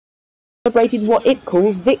celebrated what it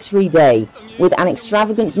calls Victory Day with an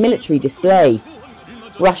extravagant military display.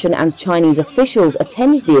 Russian and Chinese officials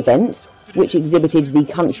attended the event, which exhibited the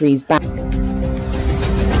country's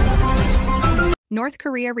North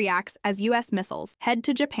Korea reacts as U.S. missiles head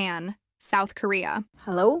to Japan, South Korea.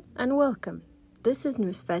 Hello and welcome. This is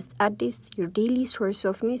Newsfest Addis, your daily source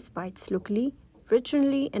of news bites locally,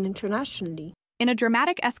 regionally, and internationally. In a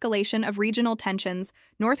dramatic escalation of regional tensions,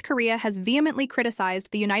 North Korea has vehemently criticized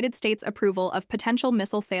the United States' approval of potential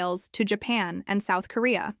missile sales to Japan and South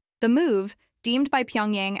Korea. The move, deemed by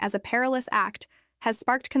Pyongyang as a perilous act, has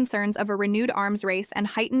sparked concerns of a renewed arms race and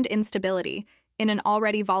heightened instability in an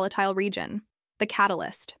already volatile region. The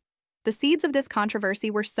catalyst. The seeds of this controversy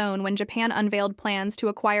were sown when Japan unveiled plans to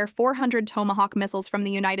acquire 400 Tomahawk missiles from the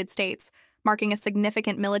United States, marking a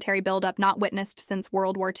significant military buildup not witnessed since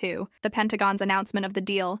World War II. The Pentagon's announcement of the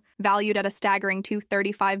deal, valued at a staggering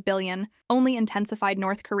 $235 billion, only intensified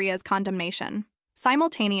North Korea's condemnation.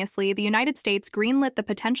 Simultaneously, the United States greenlit the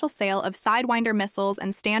potential sale of Sidewinder missiles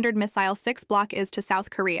and Standard Missile 6 Block IS to South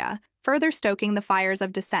Korea, further stoking the fires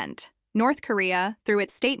of dissent. North Korea, through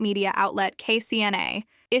its state media outlet KCNA,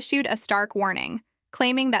 issued a stark warning,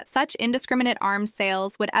 claiming that such indiscriminate arms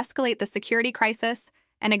sales would escalate the security crisis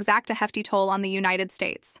and exact a hefty toll on the United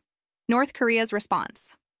States. North Korea's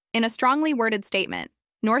response. In a strongly worded statement,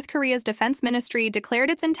 North Korea's defense ministry declared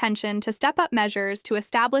its intention to step up measures to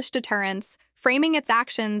establish deterrence, framing its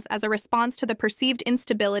actions as a response to the perceived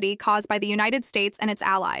instability caused by the United States and its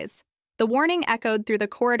allies. The warning echoed through the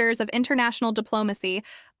corridors of international diplomacy,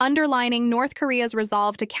 underlining North Korea's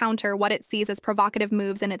resolve to counter what it sees as provocative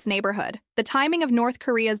moves in its neighborhood. The timing of North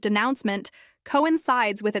Korea's denouncement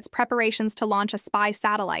coincides with its preparations to launch a spy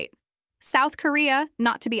satellite. South Korea,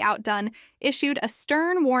 not to be outdone, issued a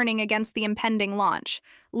stern warning against the impending launch,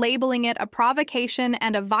 labeling it a provocation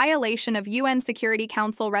and a violation of UN Security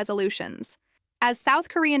Council resolutions. As South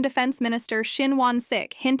Korean Defense Minister Shin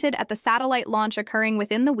Won-sik hinted at the satellite launch occurring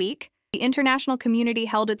within the week, the international community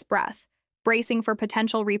held its breath, bracing for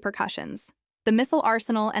potential repercussions. The missile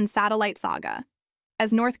arsenal and satellite saga.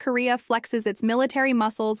 As North Korea flexes its military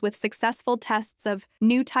muscles with successful tests of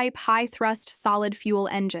new type high-thrust solid-fuel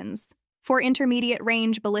engines for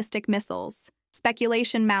intermediate-range ballistic missiles,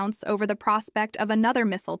 speculation mounts over the prospect of another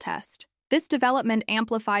missile test. This development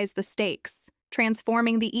amplifies the stakes,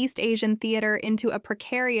 transforming the East Asian theater into a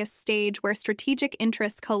precarious stage where strategic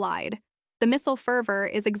interests collide. The missile fervor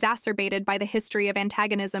is exacerbated by the history of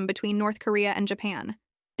antagonism between North Korea and Japan.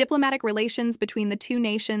 Diplomatic relations between the two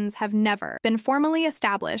nations have never been formally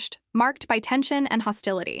established, marked by tension and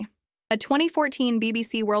hostility. A 2014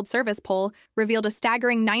 BBC World Service poll revealed a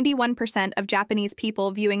staggering 91% of Japanese people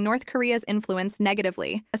viewing North Korea's influence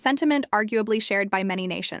negatively, a sentiment arguably shared by many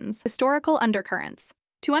nations. Historical undercurrents.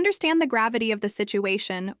 To understand the gravity of the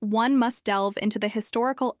situation, one must delve into the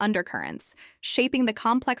historical undercurrents, shaping the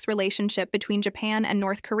complex relationship between Japan and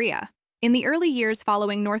North Korea. In the early years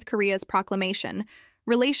following North Korea's proclamation,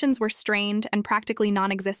 relations were strained and practically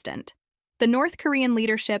non-existent. The North Korean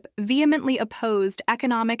leadership vehemently opposed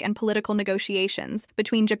economic and political negotiations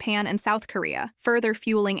between Japan and South Korea, further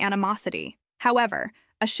fueling animosity. However,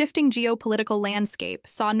 a shifting geopolitical landscape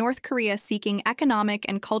saw North Korea seeking economic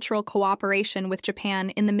and cultural cooperation with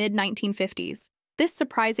Japan in the mid-1950s. This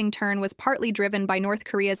surprising turn was partly driven by North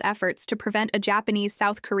Korea's efforts to prevent a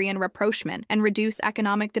Japanese-South Korean rapprochement and reduce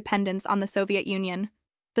economic dependence on the Soviet Union.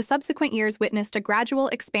 The subsequent years witnessed a gradual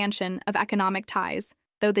expansion of economic ties,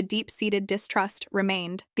 though the deep-seated distrust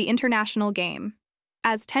remained. The international game.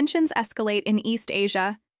 As tensions escalate in East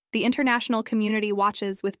Asia, the international community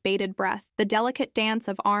watches with bated breath. The delicate dance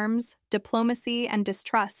of arms, diplomacy, and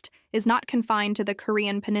distrust is not confined to the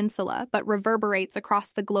Korean peninsula, but reverberates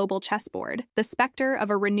across the global chessboard. The specter of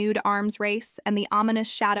a renewed arms race and the ominous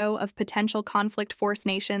shadow of potential conflict force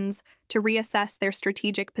nations to reassess their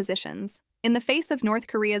strategic positions. In the face of North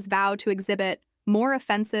Korea's vow to exhibit more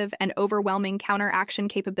offensive and overwhelming counteraction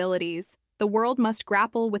capabilities, the world must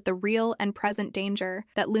grapple with the real and present danger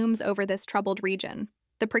that looms over this troubled region.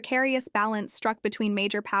 The precarious balance struck between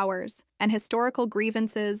major powers and historical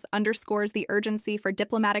grievances underscores the urgency for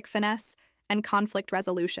diplomatic finesse and conflict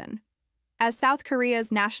resolution. As South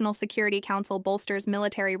Korea's National Security Council bolsters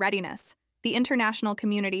military readiness, the international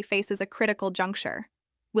community faces a critical juncture.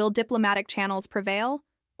 Will diplomatic channels prevail,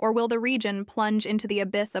 or will the region plunge into the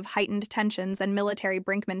abyss of heightened tensions and military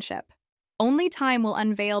brinkmanship? Only time will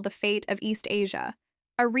unveil the fate of East Asia,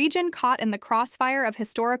 a region caught in the crossfire of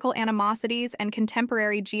historical animosities and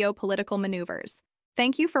contemporary geopolitical maneuvers.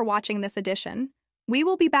 Thank you for watching this edition. We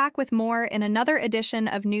will be back with more in another edition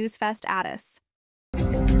of Newsfest Addis.